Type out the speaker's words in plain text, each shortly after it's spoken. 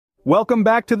Welcome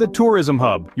back to the Tourism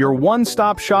Hub, your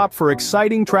one-stop shop for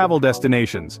exciting travel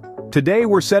destinations. Today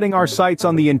we're setting our sights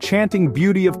on the enchanting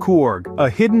beauty of Coorg, a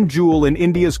hidden jewel in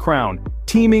India's crown,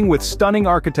 teeming with stunning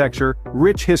architecture,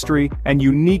 rich history, and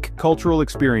unique cultural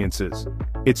experiences.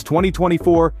 It's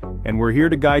 2024, and we're here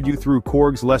to guide you through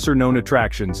Coorg's lesser-known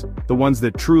attractions, the ones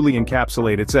that truly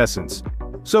encapsulate its essence.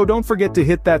 So don't forget to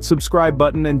hit that subscribe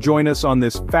button and join us on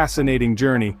this fascinating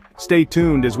journey. Stay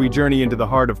tuned as we journey into the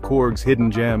heart of Coorg's hidden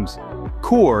gems.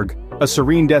 Coorg, a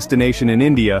serene destination in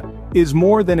India, is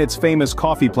more than its famous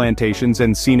coffee plantations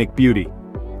and scenic beauty.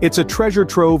 It's a treasure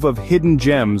trove of hidden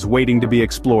gems waiting to be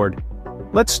explored.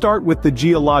 Let's start with the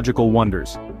geological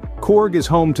wonders. Coorg is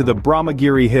home to the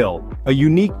Brahmagiri Hill, a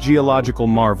unique geological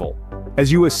marvel.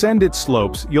 As you ascend its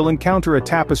slopes, you'll encounter a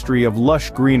tapestry of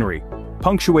lush greenery,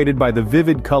 punctuated by the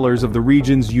vivid colors of the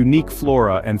region's unique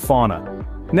flora and fauna.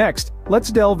 Next,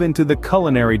 let's delve into the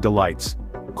culinary delights.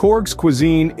 Coorg's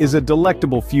cuisine is a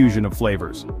delectable fusion of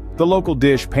flavors. The local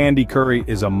dish pandi curry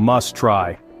is a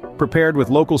must-try. Prepared with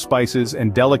local spices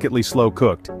and delicately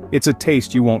slow-cooked, it's a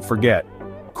taste you won't forget.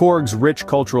 Coorg's rich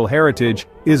cultural heritage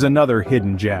is another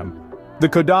hidden gem. The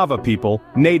Kodava people,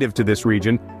 native to this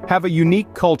region, have a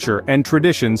unique culture and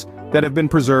traditions that have been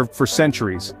preserved for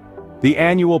centuries. The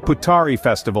annual Putari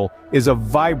festival is a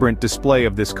vibrant display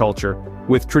of this culture,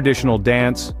 with traditional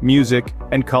dance, music,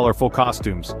 and colorful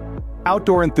costumes.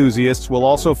 Outdoor enthusiasts will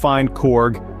also find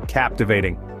Coorg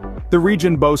captivating. The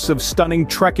region boasts of stunning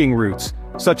trekking routes,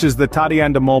 such as the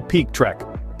Tadiandamol Peak Trek.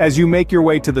 As you make your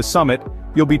way to the summit,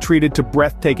 you'll be treated to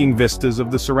breathtaking vistas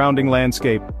of the surrounding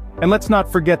landscape. And let's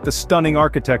not forget the stunning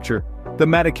architecture. The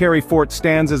Madikeri Fort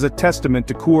stands as a testament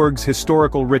to Coorg's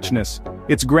historical richness.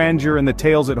 Its grandeur and the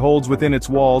tales it holds within its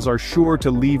walls are sure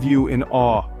to leave you in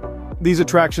awe. These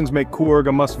attractions make Coorg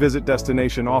a must-visit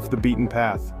destination off the beaten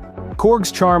path.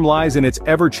 Coorg's charm lies in its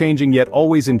ever-changing yet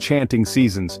always enchanting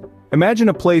seasons. Imagine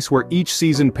a place where each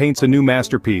season paints a new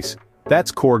masterpiece.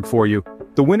 That's Coorg for you.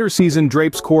 The winter season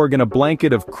drapes Coorg in a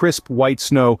blanket of crisp white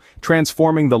snow,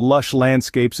 transforming the lush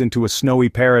landscapes into a snowy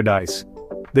paradise.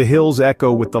 The hills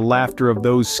echo with the laughter of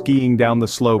those skiing down the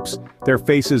slopes, their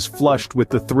faces flushed with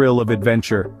the thrill of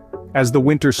adventure. As the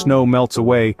winter snow melts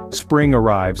away, spring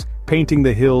arrives, painting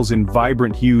the hills in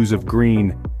vibrant hues of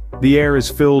green. The air is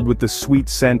filled with the sweet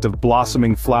scent of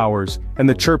blossoming flowers and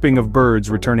the chirping of birds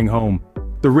returning home.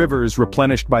 The rivers,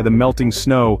 replenished by the melting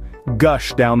snow,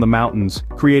 gush down the mountains,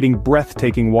 creating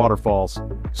breathtaking waterfalls.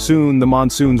 Soon the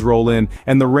monsoons roll in,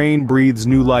 and the rain breathes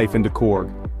new life into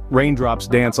Coorg. Raindrops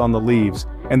dance on the leaves,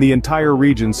 and the entire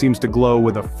region seems to glow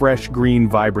with a fresh green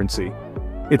vibrancy.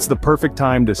 It's the perfect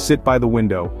time to sit by the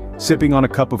window, sipping on a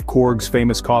cup of Coorg's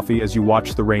famous coffee as you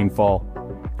watch the rain fall.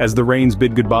 As the rains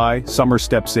bid goodbye, summer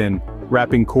steps in,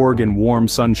 wrapping Coorg in warm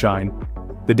sunshine.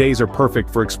 The days are perfect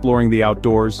for exploring the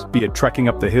outdoors, be it trekking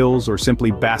up the hills or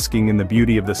simply basking in the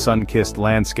beauty of the sun-kissed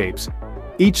landscapes.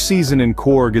 Each season in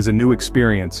Coorg is a new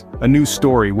experience, a new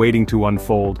story waiting to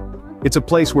unfold. It's a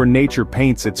place where nature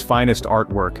paints its finest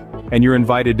artwork, and you're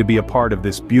invited to be a part of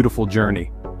this beautiful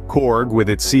journey. Coorg, with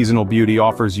its seasonal beauty,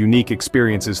 offers unique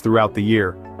experiences throughout the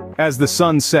year. As the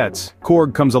sun sets,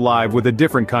 Coorg comes alive with a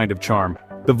different kind of charm.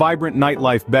 The vibrant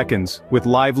nightlife beckons, with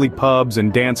lively pubs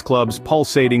and dance clubs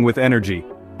pulsating with energy.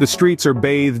 The streets are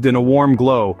bathed in a warm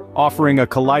glow, offering a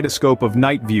kaleidoscope of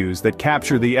night views that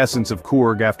capture the essence of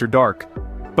Coorg after dark.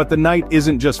 But the night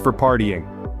isn't just for partying.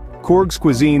 Coorg's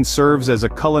cuisine serves as a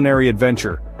culinary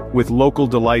adventure, with local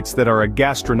delights that are a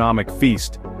gastronomic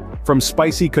feast. From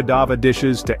spicy Kodava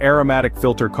dishes to aromatic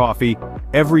filter coffee,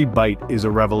 every bite is a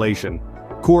revelation.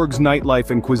 Coorg's nightlife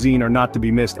and cuisine are not to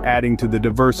be missed, adding to the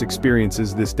diverse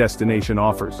experiences this destination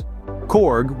offers.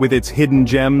 Coorg, with its hidden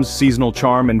gems, seasonal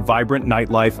charm and vibrant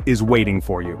nightlife, is waiting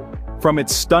for you. From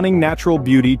its stunning natural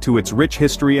beauty to its rich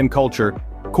history and culture,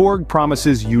 Coorg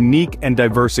promises unique and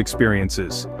diverse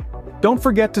experiences. Don't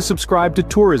forget to subscribe to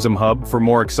Tourism Hub for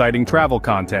more exciting travel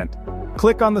content.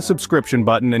 Click on the subscription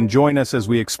button and join us as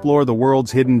we explore the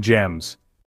world's hidden gems.